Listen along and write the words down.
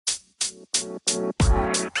Well,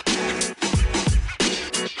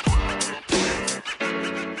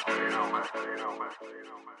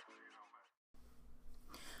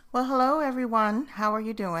 hello everyone. How are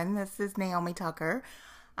you doing? This is Naomi Tucker.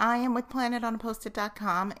 I am with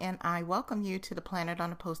PlanetOnAPosted.com, and I welcome you to the Planet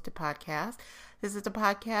on a Posted podcast. This is a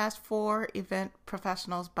podcast for event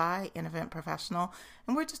professionals by an event professional,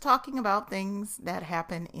 and we're just talking about things that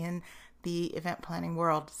happen in the event planning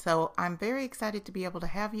world. So I'm very excited to be able to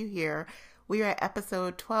have you here. We are at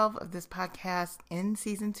episode 12 of this podcast in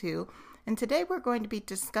season 2, and today we're going to be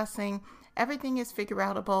discussing everything is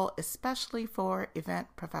figureoutable, especially for event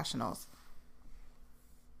professionals.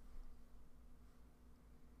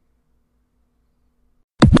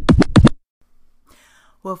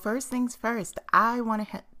 Well, first things first, I want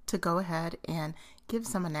to go ahead and give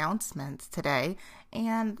some announcements today.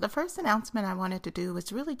 And the first announcement I wanted to do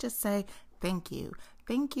was really just say thank you.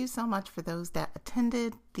 Thank you so much for those that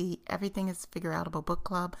attended the Everything is Figureoutable book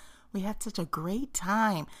club. We had such a great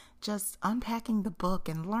time just unpacking the book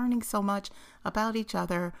and learning so much about each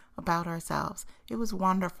other, about ourselves. It was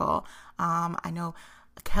wonderful. I know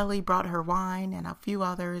Kelly brought her wine and a few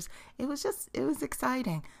others. It was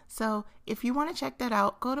exciting. So if you want to check that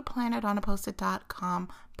out, go to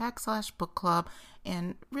planetonaposted.com/book club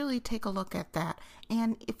and really take a look at that.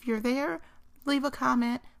 And if you're there, leave a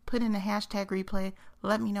comment, put in a hashtag replay.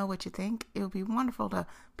 Let me know what you think. It would be wonderful to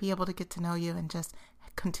be able to get to know you and just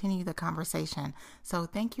continue the conversation. So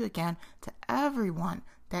thank you again to everyone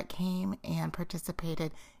that came and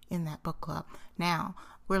participated in that book club. Now,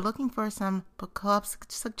 we're looking for some book club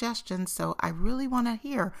suggestions, so I really want to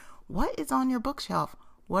hear what is on your bookshelf.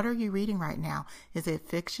 What are you reading right now? Is it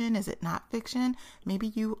fiction? Is it not fiction? Maybe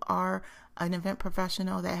you are an event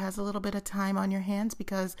professional that has a little bit of time on your hands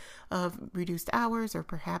because of reduced hours, or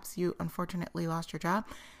perhaps you unfortunately lost your job.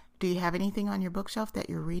 Do you have anything on your bookshelf that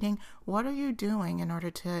you're reading? What are you doing in order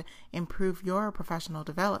to improve your professional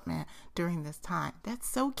development during this time? That's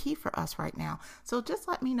so key for us right now. So just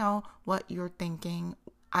let me know what you're thinking.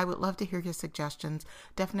 I would love to hear your suggestions.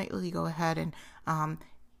 Definitely go ahead and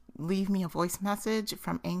leave me a voice message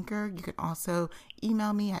from Anchor. You can also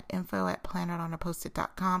email me at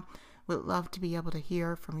info@planetonaposted.com. Would love to be able to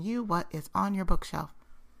hear from you what is on your bookshelf.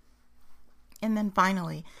 And then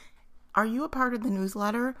finally, are you a part of the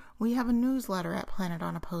newsletter? We have a newsletter at Planet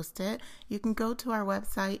on a Post-it. You can go to our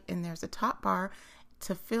website and there's a top bar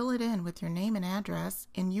to fill it in with your name and address,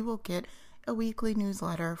 and you will get a weekly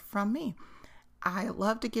newsletter from me. I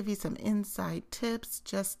love to give you some insight tips,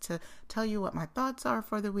 just to tell you what my thoughts are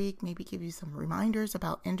for the week, maybe give you some reminders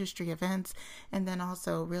about industry events, and then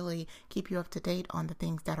also really keep you up to date on the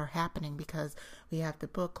things that are happening, because we have the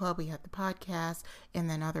book club, we have the podcast, and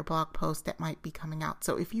then other blog posts that might be coming out.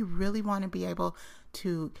 So if you really want to be able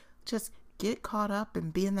to just get caught up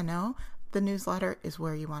and be in the know, the newsletter is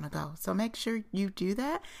where you want to go. So make sure you do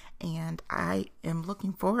that, and I am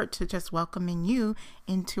looking forward to just welcoming you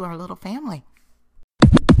into our little family.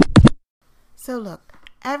 So look,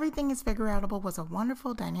 Everything is Figureoutable was a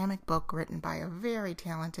wonderful, dynamic book written by a very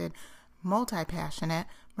talented, multi-passionate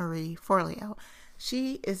Marie Forleo.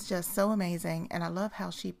 She is just so amazing, and I love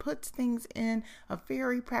how she puts things in a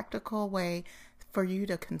very practical way for you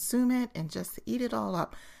to consume it and just eat it all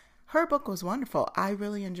up. Her book was wonderful. I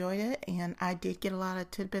really enjoyed it, and I did get a lot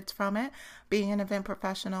of tidbits from it. Being an event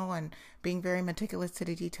professional and being very meticulous to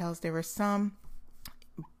the details, there were some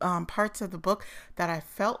parts of the book that I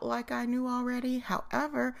felt like I knew already.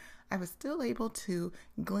 However, I was still able to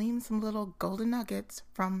glean some little golden nuggets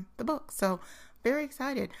from the book. So very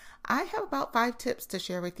excited. I have about 5 tips to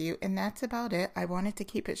share with you, and that's about it. I wanted to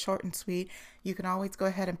keep it short and sweet. You can always go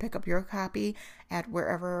ahead and pick up your copy at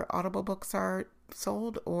wherever Audible books are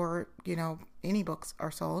sold, or any books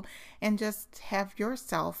are sold, and just have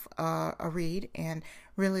yourself a read and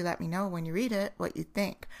really let me know when you read it what you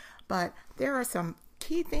think. But there are some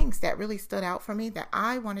key things that really stood out for me that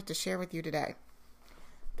I wanted to share with you today.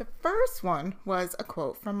 The first one was a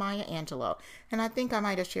quote from Maya Angelou, and I think I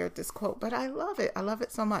might have shared this quote, but I love it. I love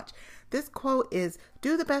it so much. This quote is,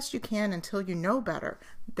 "Do the best you can until you know better.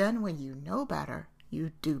 Then when you know better,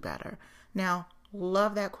 you do better." Now,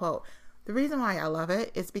 love that quote. The reason why I love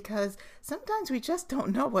it is because sometimes we just don't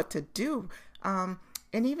know what to do.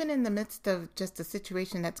 And even in the midst of just the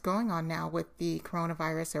situation that's going on now with the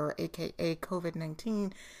coronavirus, or AKA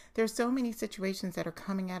COVID-19, there's so many situations that are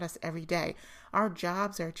coming at us every day. Our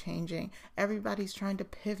jobs are changing. Everybody's trying to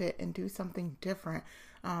pivot and do something different.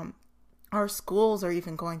 Our schools are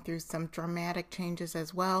even going through some dramatic changes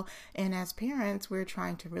as well. And as parents, we're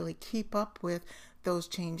trying to really keep up with those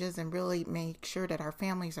changes and really make sure that our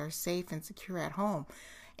families are safe and secure at home.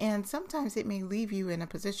 And sometimes it may leave you in a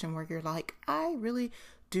position where you're like, I really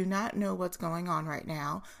do not know what's going on right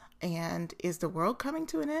now. And is the world coming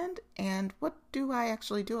to an end? And what do I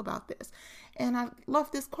actually do about this? And I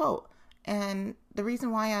love this quote. And the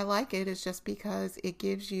reason why I like it is just because it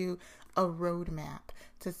gives you a roadmap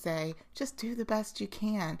to say, just do the best you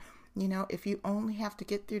can. If you only have to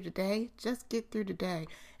get through today, just get through today.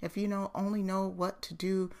 If you only know what to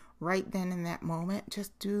do right then in that moment,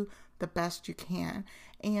 just do the best you can.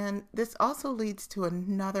 And this also leads to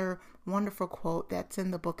another wonderful quote that's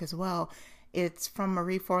in the book as well. It's from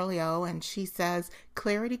Marie Forleo, and she says,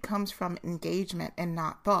 clarity comes from engagement and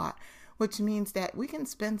not thought, which means that we can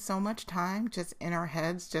spend so much time just in our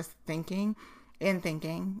heads, just thinking and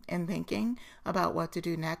thinking and thinking about what to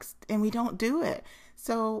do next, and we don't do it.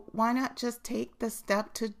 So why not just take the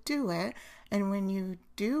step to do it? And when you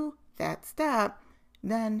do that step,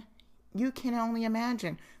 then you can only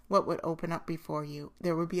imagine what would open up before you.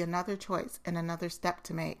 There would be another choice and another step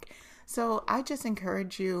to make. So I just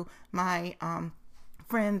encourage you, my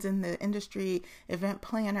friends in the industry, event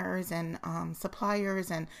planners and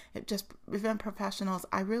suppliers and just event professionals,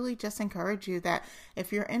 I really just encourage you that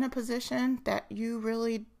if you're in a position that you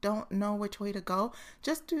really don't know which way to go,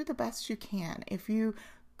 just do the best you can. If you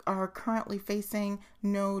are currently facing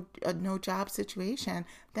no job situation,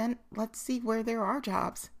 then let's see where there are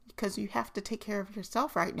jobs, because you have to take care of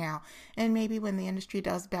yourself right now. And maybe when the industry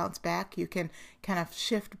does bounce back, you can kind of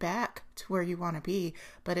shift back to where you want to be.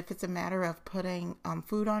 But if it's a matter of putting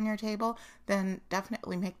food on your table, then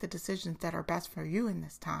definitely make the decisions that are best for you in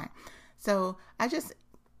this time. So I just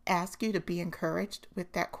ask you to be encouraged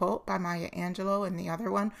with that quote by Maya Angelou and the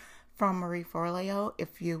other one from Marie Forleo.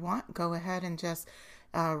 If you want, go ahead and just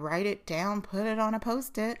write it down, put it on a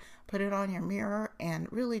Post-it, put it on your mirror,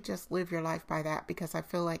 and really just live your life by that, because I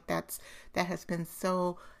feel like that has been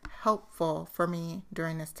so helpful for me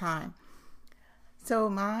during this time. So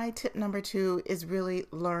my tip number 2 is really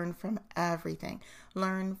learn from everything.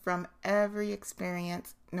 Learn from every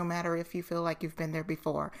experience, no matter if you feel like you've been there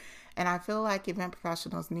before. And I feel like event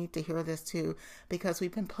professionals need to hear this too, because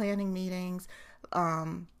we've been planning meetings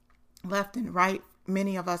left and right.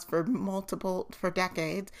 Many of us for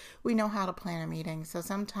decades, we know how to plan a meeting. So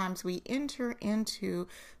sometimes we enter into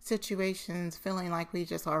situations feeling like we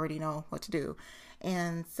just already know what to do.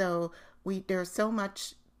 And so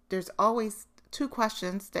there's always 2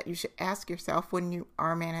 questions that you should ask yourself when you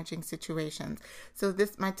are managing situations. So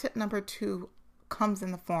my tip number 2 comes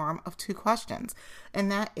in the form of 2 questions.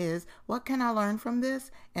 And that is, what can I learn from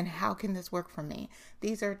this? And how can this work for me?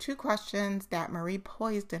 These are 2 questions that Marie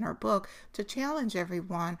posed in her book to challenge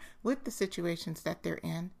everyone with the situations that they're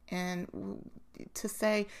in, and to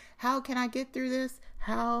say, how can I get through this?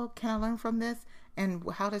 How can I learn from this? And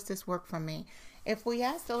how does this work for me? If we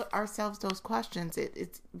ask ourselves those questions,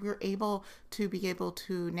 we're able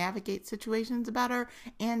to navigate situations better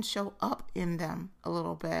and show up in them a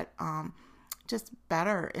little bit just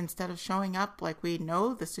better, instead of showing up like we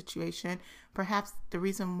know the situation. Perhaps the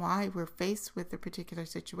reason why we're faced with a particular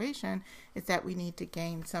situation is that we need to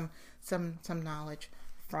gain some knowledge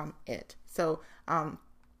from it. So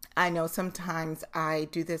I know sometimes I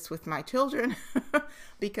do this with my children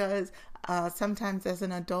because sometimes as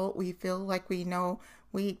an adult we feel like we know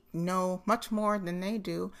much more than they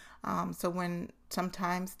do. So when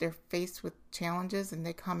sometimes they're faced with challenges and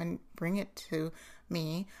they come and bring it to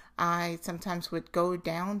me, I sometimes would go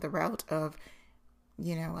down the route of,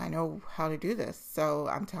 I know how to do this, so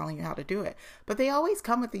I'm telling you how to do it. But they always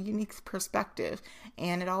come with a unique perspective,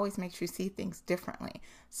 and it always makes you see things differently.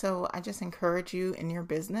 So I just encourage you in your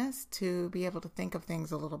business to be able to think of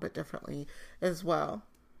things a little bit differently as well.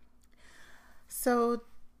 So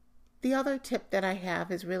the other tip that I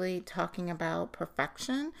have is really talking about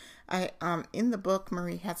perfection. In the book,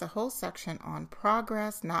 Marie has a whole section on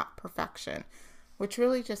progress, not perfection, which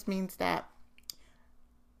really just means that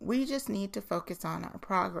we just need to focus on our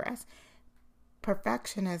progress.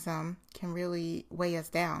 Perfectionism can really weigh us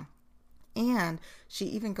down. And she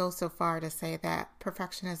even goes so far to say that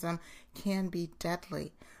perfectionism can be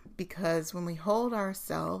deadly, because when we hold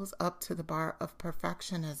ourselves up to the bar of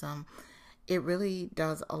perfectionism, it really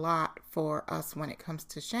does a lot for us when it comes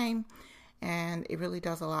to shame, and it really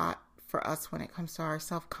does a lot for us when it comes to our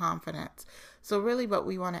self-confidence. So really what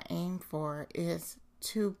we want to aim for is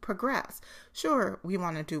to progress. Sure, we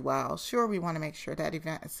want to do well. Sure, we want to make sure that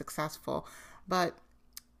event is successful, but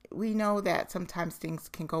we know that sometimes things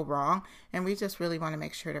can go wrong, and we just really want to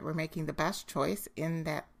make sure that we're making the best choice in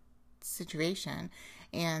that situation,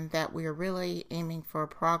 and that we're really aiming for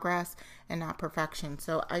progress and not perfection.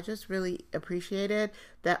 So I just really appreciated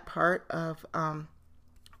that part of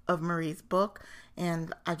of Marie's book.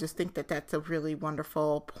 And I just think that that's a really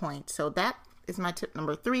wonderful point. So that is my tip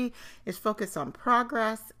number 3, is focus on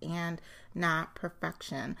progress and not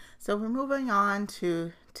perfection. So we're moving on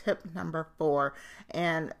to tip number 4.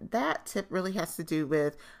 And that tip really has to do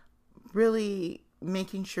with really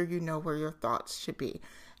making sure you know where your thoughts should be.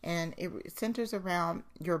 And it centers around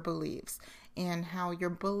your beliefs and how your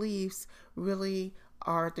beliefs really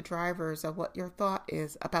are the drivers of what your thought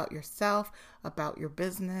is about yourself, about your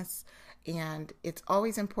business. And it's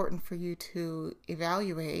always important for you to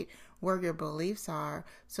evaluate where your beliefs are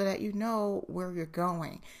so that you know where you're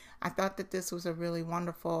going. I thought that this was a really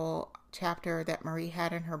wonderful chapter that Marie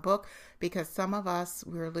had in her book, because some of us,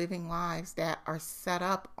 we're living lives that are set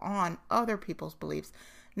up on other people's beliefs,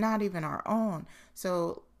 not even our own.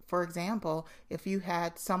 So, for example, if you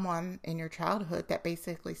had someone in your childhood that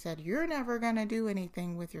basically said, you're never going to do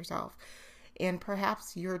anything with yourself, and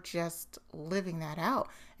perhaps you're just living that out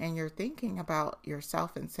and you're thinking about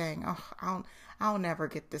yourself and saying, oh, I'll never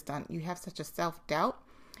get this done. You have such a self-doubt,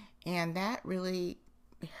 and that really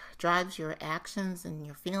drives your actions and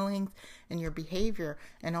your feelings and your behavior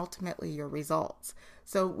and ultimately your results.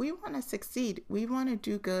 So we want to succeed. We want to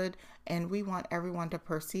do good, and we want everyone to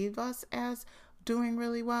perceive us as doing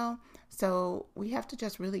really well. So we have to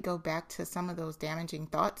just really go back to some of those damaging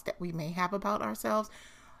thoughts that we may have about ourselves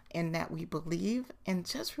and that we believe, and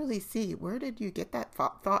just really see, where did you get that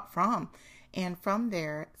thought from? And from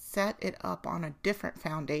there, set it up on a different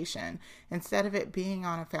foundation. Instead of it being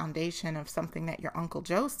on a foundation of something that your Uncle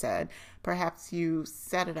Joe said, perhaps you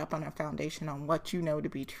set it up on a foundation on what you know to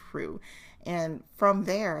be true. And from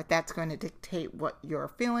there, that's going to dictate what your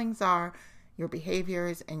feelings are, your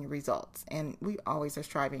behaviors, and your results. And we always are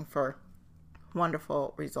striving for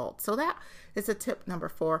wonderful results. So that is a tip number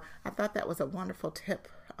 4. I thought that was a wonderful tip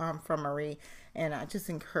from Marie. And I just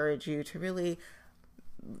encourage you to really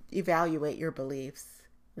evaluate your beliefs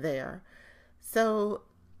there. So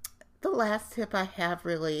the last tip I have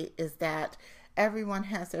really is that everyone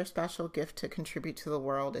has their special gift to contribute to the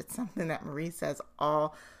world. It's something that Marie says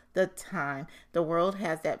all the time. The world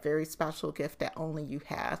has that very special gift that only you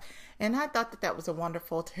have. And I thought that that was a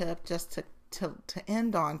wonderful tip just to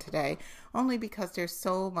end on today, only because there's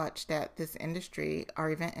so much that this industry,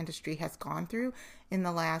 our event industry, has gone through in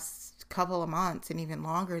the last couple of months and even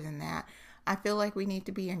longer than that. I feel like we need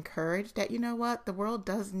to be encouraged that, you know what, the world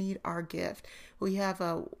does need our gift. We have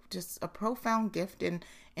just a profound gift in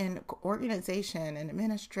organization and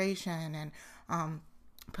administration and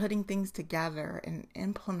putting things together and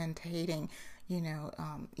implementing,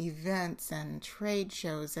 events and trade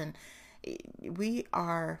shows, and we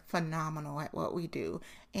are phenomenal at what we do.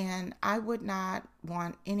 And I would not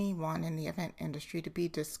want anyone in the event industry to be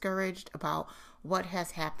discouraged about what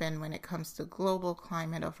has happened when it comes to global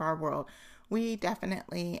climate of our world. We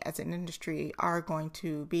definitely, as an industry, are going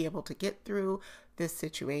to be able to get through this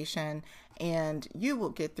situation, and you will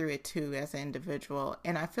get through it too as an individual.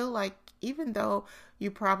 And I feel like even though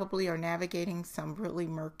you probably are navigating some really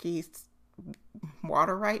murky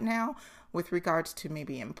water right now with regards to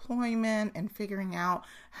maybe employment and figuring out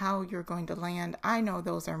how you're going to land, I know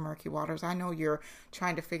those are murky waters. I know you're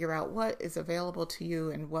trying to figure out what is available to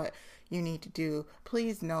you and what you need to do.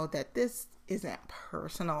 Please know that this isn't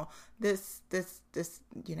personal. This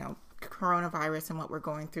coronavirus and what we're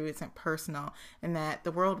going through isn't personal, and that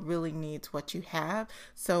the world really needs what you have.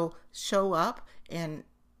 So show up in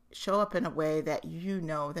a way that you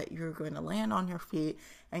know that you're going to land on your feet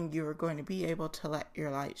and you're going to be able to let your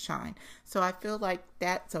light shine. So I feel like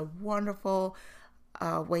that's a wonderful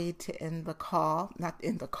way to end the call. Not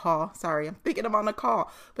end the call. Sorry, I'm thinking I'm on a call.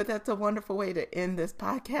 But that's a wonderful way to end this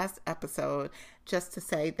podcast episode, just to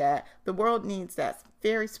say that the world needs that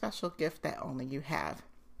very special gift that only you have.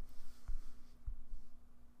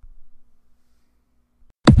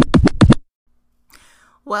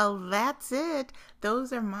 Well, that's it.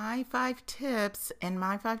 Those are my 5 tips and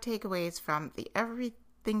my 5 takeaways from the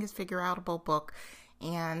Everything is Figureoutable book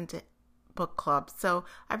and book club. So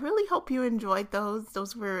I really hope you enjoyed those.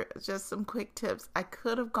 Those were just some quick tips. I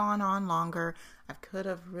could have gone on longer. I could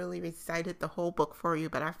have really recited the whole book for you,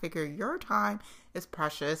 but I figure your time is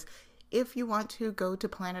precious. If you want to, go to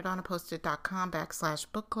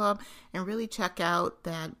planetonaposted.com/book club and really check out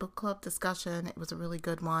that book club discussion. It was a really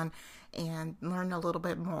good one, and learn a little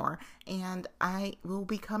bit more. And I will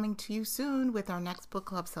be coming to you soon with our next book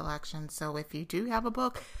club selection. So if you do have a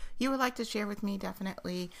book you would like to share with me,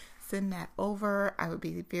 definitely send that over. I would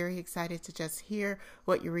be very excited to just hear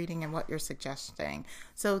what you're reading and what you're suggesting.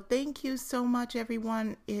 So thank you so much,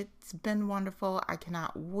 everyone. It's been wonderful. I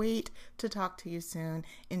cannot wait to talk to you soon.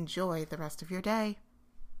 Enjoy the rest of your day.